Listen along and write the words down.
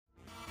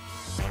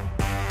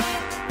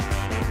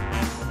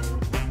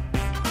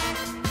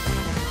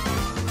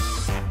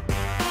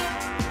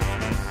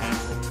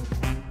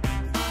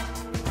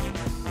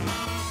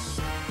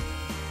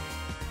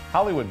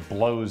Hollywood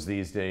blows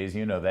these days.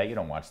 You know that. You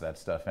don't watch that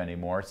stuff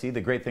anymore. See,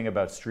 the great thing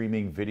about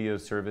streaming video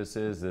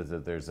services is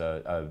that there's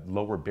a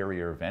lower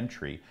barrier of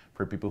entry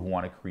for people who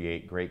want to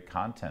create great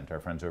content. Our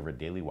friends over at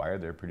Daily Wire,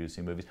 they're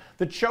producing movies.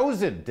 The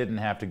Chosen didn't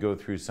have to go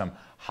through some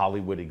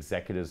Hollywood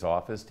executive's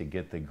office to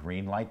get the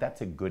green light.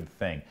 That's a good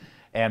thing.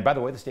 And by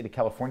the way, the state of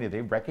California,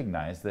 they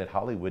recognize that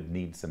Hollywood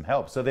needs some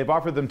help. So they've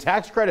offered them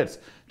tax credits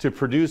to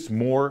produce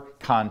more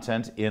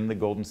content in the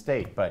Golden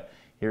State. But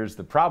here's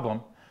the problem.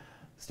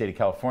 The state of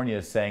California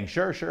is saying,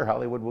 sure,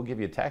 Hollywood will give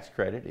you a tax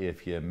credit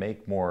if you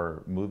make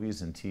more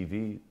movies and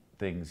TV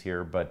things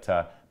here, but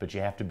you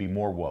have to be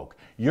more woke.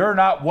 You're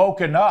not woke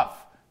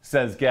enough,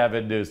 says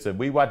Gavin Newsom.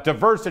 We want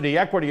diversity,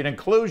 equity, and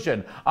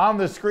inclusion on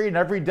the screen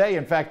every day.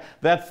 In fact,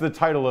 that's the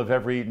title of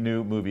every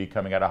new movie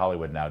coming out of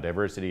Hollywood now,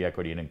 diversity,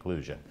 equity, and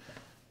inclusion.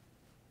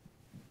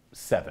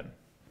 7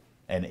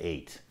 and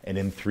 8 and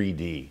in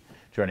 3D.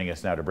 Joining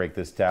us now to break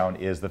this down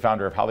is the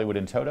founder of Hollywood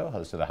in Toto,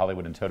 host of the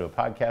Hollywood in Toto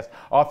podcast,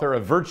 author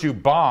of Virtue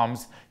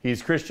Bombs.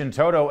 He's Christian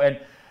Toto.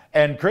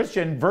 And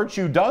Christian,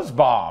 virtue does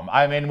bomb.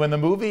 I mean, when the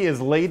movie is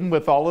laden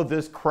with all of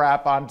this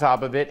crap on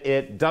top of it,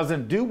 it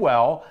doesn't do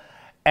well.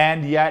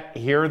 And yet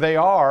here they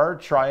are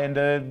trying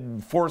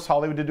to force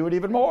Hollywood to do it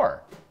even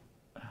more.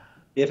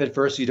 If at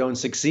first you don't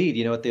succeed,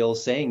 you know what the old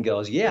saying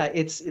goes. Yeah,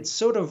 it's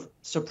sort of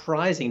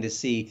surprising to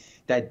see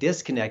that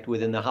disconnect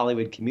within the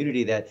Hollywood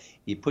community, that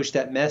you push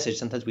that message.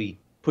 Sometimes we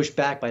push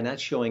back by not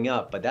showing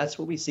up, but that's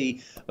what we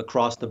see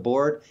across the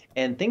board.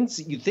 And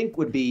things you think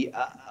would be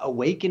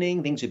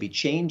awakening, things would be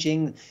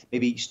changing,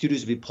 maybe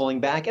studios would be pulling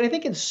back. And I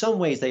think in some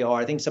ways they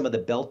are. I think some of the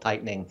belt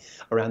tightening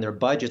around their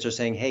budgets are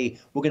saying, hey,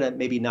 we're going to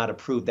maybe not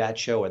approve that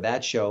show or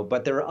that show.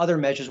 But there are other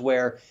measures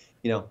where,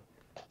 you know,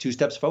 2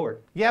 steps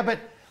forward. Yeah, but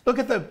look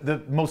at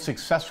the most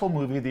successful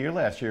movie of the year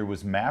last year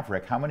was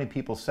Maverick. How many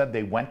people said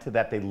they went to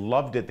that, they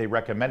loved it, they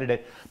recommended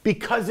it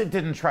because it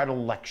didn't try to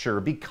lecture,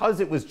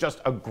 because it was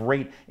just a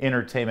great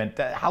entertainment.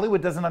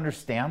 Hollywood doesn't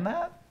understand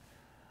that?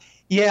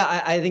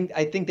 Yeah, I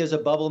think there's a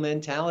bubble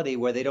mentality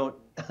where they don't,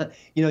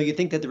 you know, you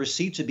think that the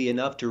receipts would be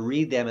enough to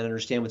read them and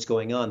understand what's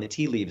going on, the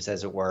tea leaves,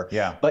 as it were.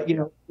 Yeah. But, you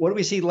know, what do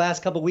we see the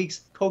last couple of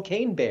weeks?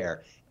 Cocaine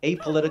Bear.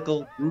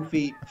 Apolitical,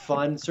 goofy,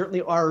 fun,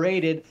 certainly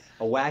R-rated,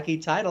 a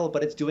wacky title,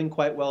 but it's doing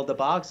quite well at the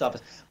box office.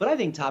 But I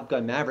think Top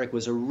Gun Maverick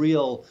was a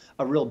real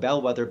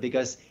bellwether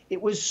because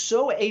it was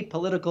so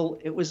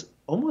apolitical, it was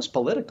almost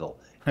political.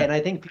 And I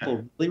think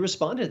people really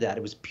responded to that.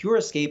 It was pure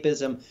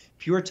escapism,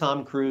 pure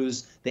Tom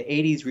Cruise, the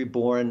 80s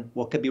reborn.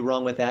 What could be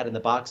wrong with that? In the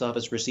box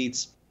office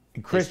receipts,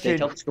 Christian,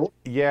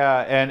 yeah,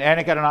 and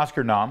it got an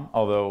Oscar nom,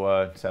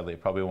 although sadly it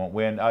probably won't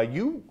win.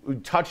 You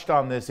touched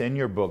on this in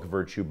your book,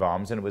 Virtue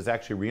Bombs, and it was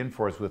actually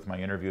reinforced with my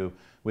interview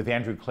with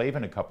Andrew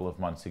Klavan a couple of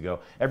months ago.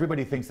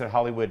 Everybody thinks that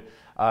Hollywood,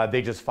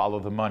 they just follow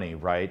the money,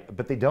 right?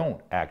 But they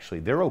don't, actually.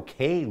 They're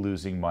okay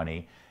losing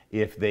money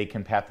if they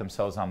can pat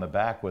themselves on the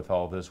back with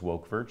all this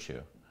woke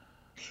virtue.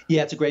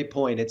 Yeah, it's a great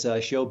point. It's a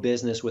show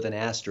business with an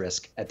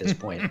asterisk at this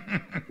point.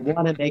 They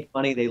want to make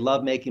money. They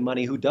love making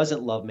money. Who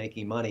doesn't love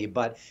making money?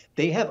 But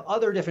they have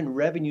other different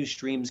revenue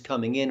streams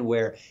coming in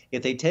where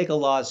if they take a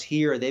loss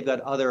here, they've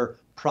got other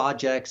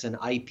projects and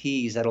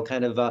IPs that'll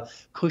kind of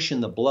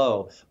cushion the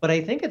blow. But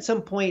I think at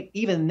some point,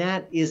 even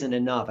that isn't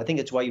enough. I think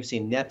it's why you've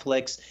seen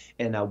Netflix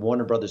and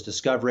Warner Brothers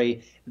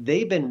Discovery.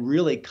 They've been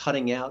really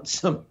cutting out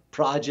some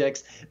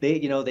projects.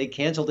 They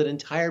canceled an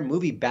entire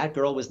movie.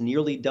 Batgirl was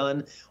nearly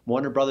done.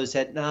 Warner Brothers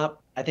said, nah,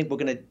 I think we're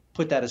going to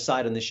put that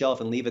aside on the shelf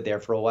and leave it there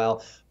for a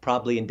while,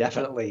 probably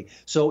indefinitely.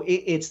 So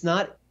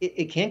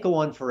it can't go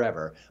on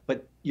forever.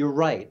 But you're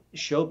right.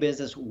 Show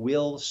business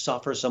will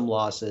suffer some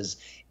losses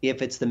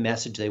if it's the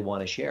message they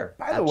want to share.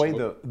 By the way,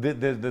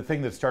 the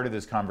thing that started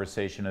this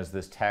conversation is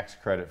this tax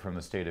credit from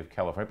the state of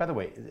California. By the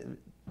way,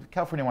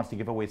 California wants to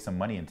give away some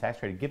money in tax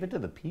credit. Give it to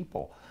the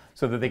people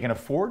so that they can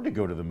afford to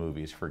go to the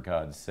movies, for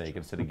God's sake,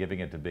 instead of giving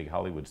it to big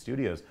Hollywood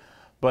studios.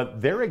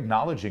 But they're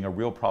acknowledging a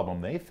real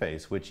problem they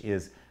face, which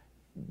is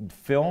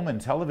film and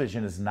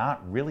television is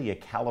not really a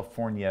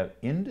California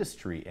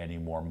industry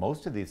anymore.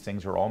 Most of these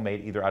things are all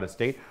made either out of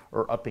state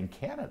or up in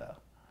Canada.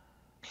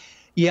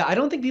 Yeah, I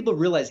don't think people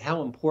realize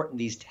how important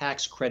these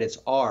tax credits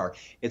are.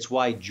 It's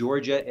why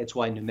Georgia, it's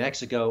why New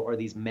Mexico are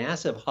these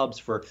massive hubs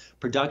for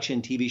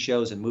production, TV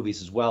shows, and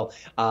movies as well.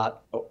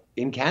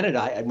 In Canada,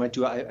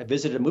 I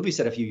visited a movie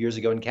set a few years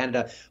ago in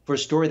Canada for a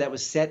story that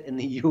was set in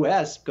the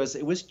U.S. because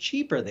it was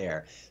cheaper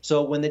there.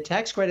 So when the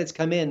tax credits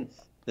come in,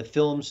 the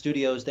film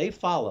studios, they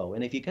follow.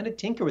 And if you kind of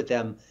tinker with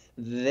them,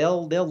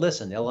 they'll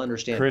listen, they'll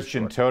understand.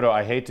 Christian Toto,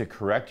 I hate to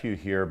correct you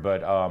here,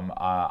 but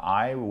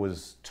I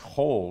was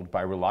told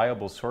by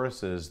reliable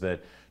sources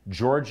that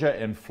Georgia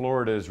and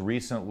Florida's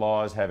recent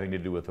laws having to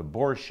do with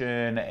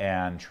abortion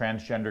and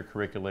transgender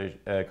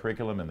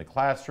curriculum in the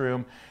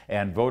classroom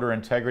and voter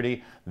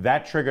integrity,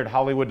 that triggered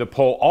Hollywood to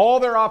pull all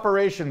their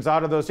operations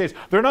out of those states.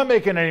 They're not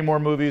making any more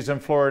movies in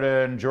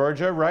Florida and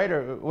Georgia, right?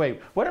 Or wait,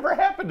 whatever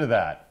happened to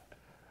that?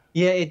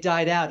 Yeah, it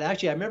died out.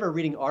 Actually, I remember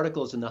reading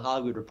articles in the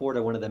Hollywood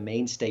Reporter, one of the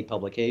main state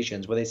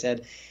publications, where they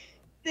said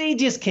they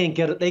just can't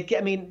get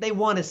it. They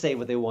want to say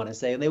what they want to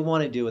say and they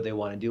want to do what they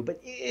want to do, but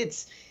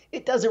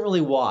it doesn't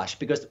really wash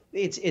because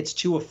it's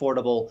too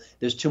affordable.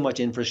 There's too much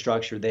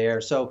infrastructure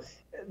there. So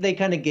they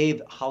kind of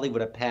gave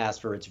Hollywood a pass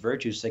for its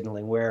virtue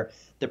signaling, where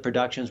the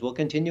productions will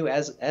continue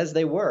as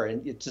they were.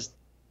 And it just,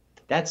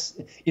 that's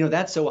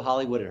so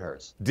Hollywood it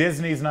hurts.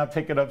 Disney's not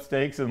picking up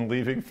stakes and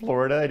leaving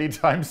Florida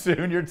anytime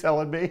soon, you're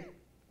telling me?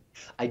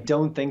 I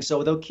don't think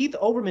so, though. Keith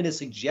Olbermann is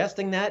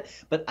suggesting that,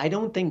 but I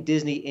don't think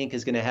Disney Inc.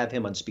 is going to have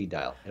him on speed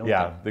dial.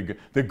 Yeah,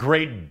 the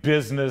great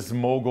business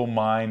mogul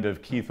mind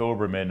of Keith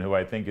Olbermann, who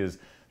I think is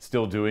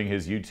still doing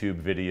his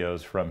YouTube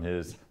videos from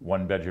his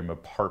one-bedroom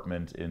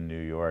apartment in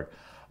New York.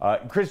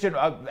 Christian,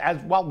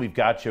 while we've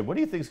got you, what do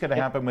you think is going to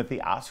happen with the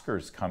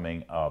Oscars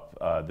coming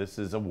up? This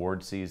is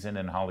award season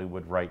in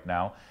Hollywood right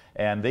now,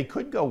 and they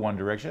could go one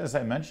direction. As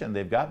I mentioned,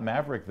 they've got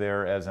Maverick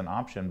there as an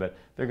option, but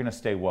they're going to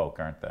stay woke,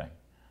 aren't they?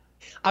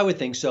 I would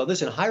think so.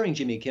 Listen, hiring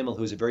Jimmy Kimmel,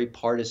 who's a very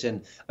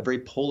partisan, a very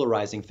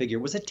polarizing figure,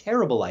 was a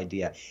terrible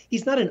idea.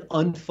 He's not an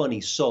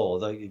unfunny soul,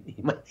 though you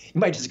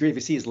might disagree if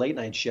you see his late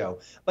night show.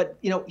 But,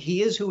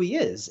 he is who he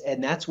is,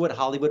 and that's what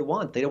Hollywood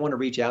wants. They don't want to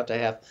reach out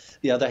to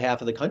the other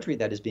half of the country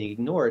that is being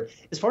ignored.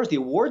 As far as the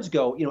awards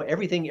go,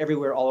 Everything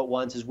Everywhere All at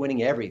Once is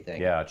winning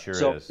everything. Yeah, it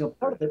sure is. So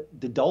part of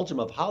the doldrum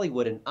of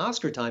Hollywood and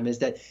Oscar time is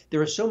that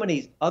there are so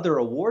many other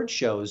award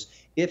shows.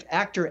 If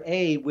actor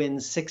A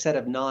wins 6 out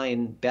of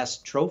 9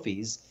 best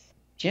trophies,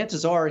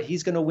 chances are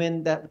he's going to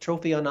win that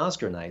trophy on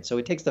Oscar night. So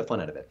it takes the fun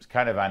out of it. It's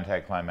kind of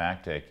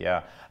anticlimactic,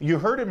 yeah. You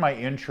heard in my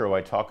intro,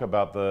 I talk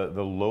about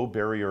the low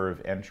barrier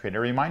of entry. And it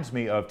reminds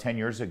me of 10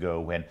 years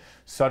ago when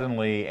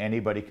suddenly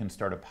anybody can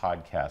start a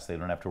podcast. They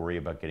don't have to worry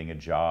about getting a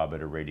job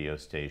at a radio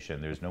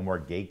station. There's no more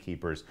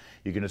gatekeepers.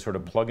 You can just sort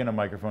of plug in a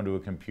microphone to a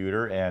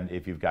computer, and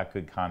if you've got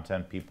good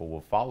content, people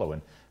will follow.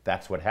 And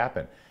that's what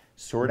happened.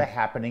 Sort of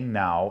happening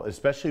now,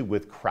 especially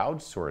with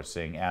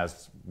crowdsourcing,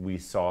 as we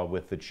saw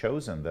with The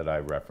Chosen that I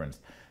referenced.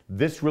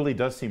 This really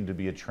does seem to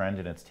be a trend,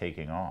 and it's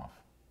taking off.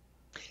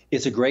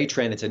 It's a great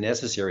trend. It's a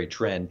necessary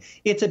trend.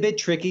 It's a bit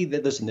tricky.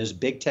 Listen, there's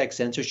big tech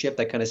censorship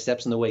that kind of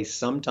steps in the way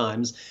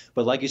sometimes.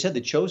 But like you said,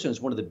 The Chosen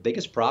is one of the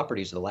biggest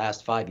properties of the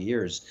last 5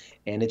 years,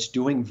 and it's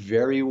doing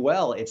very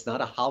well. It's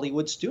not a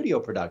Hollywood studio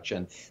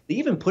production. They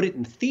even put it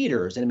in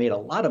theaters, and it made a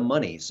lot of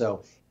money.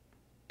 So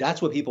that's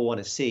what people want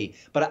to see.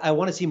 But I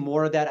want to see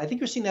more of that. I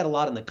think you're seeing that a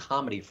lot on the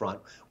comedy front,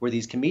 where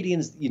these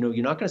comedians, you're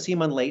not going to see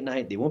them on late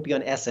night. They won't be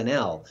on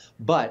SNL,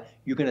 but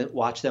you're going to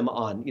watch them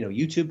on,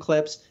 YouTube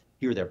clips,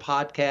 hear their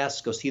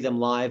podcasts, go see them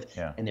live,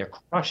 and they're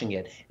crushing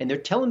it. And they're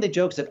telling the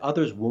jokes that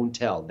others won't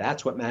tell.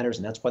 That's what matters,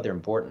 and that's why they're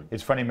important.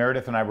 It's funny,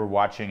 Meredith and I were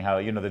watching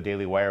how, the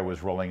Daily Wire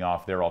was rolling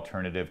off their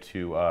alternative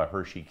to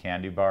Hershey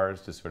candy bars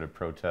to sort of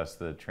protest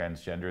the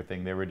transgender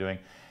thing they were doing.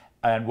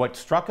 And what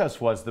struck us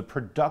was the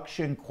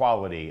production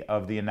quality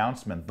of the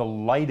announcement, the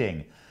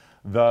lighting,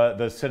 the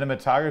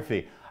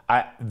cinematography.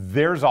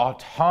 There's a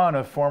ton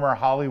of former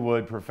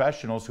Hollywood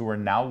professionals who are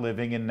now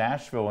living in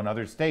Nashville and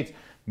other states,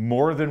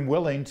 more than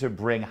willing to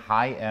bring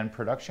high-end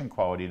production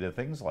quality to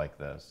things like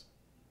this.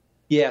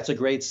 Yeah, it's a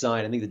great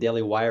sign. I think the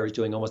Daily Wire is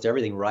doing almost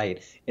everything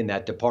right in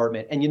that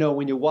department. And,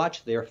 when you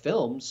watch their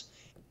films,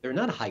 they're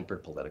not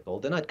hyper-political.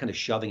 They're not kind of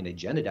shoving an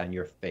agenda down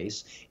your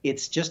face.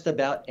 It's just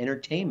about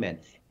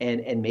entertainment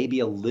and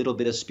maybe a little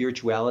bit of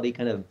spirituality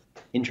kind of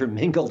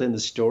intermingled in the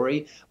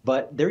story.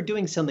 But they're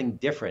doing something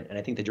different, and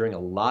I think they're drawing a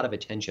lot of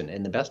attention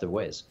in the best of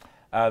ways.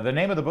 The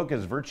name of the book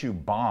is Virtue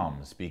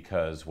Bombs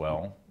because,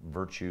 well,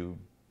 virtue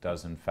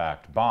does in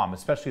fact bomb,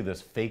 especially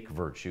this fake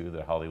virtue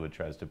that Hollywood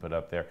tries to put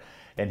up there.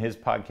 And his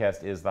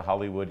podcast is the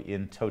Hollywood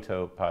in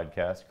Toto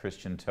Podcast,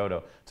 Christian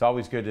Toto. It's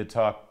always good to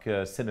talk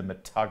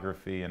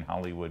cinematography in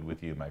Hollywood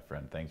with you, my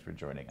friend. Thanks for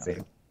joining us.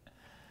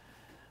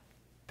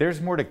 There's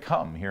more to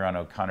come here on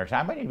O'Connor's.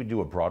 I might even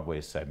do a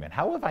Broadway segment.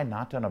 How have I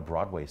not done a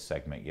Broadway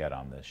segment yet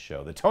on this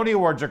show? The Tony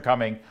Awards are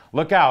coming.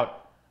 Look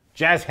out.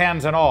 Jazz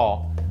hands and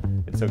all.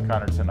 It's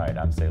O'Connor Tonight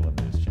on Salem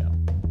News.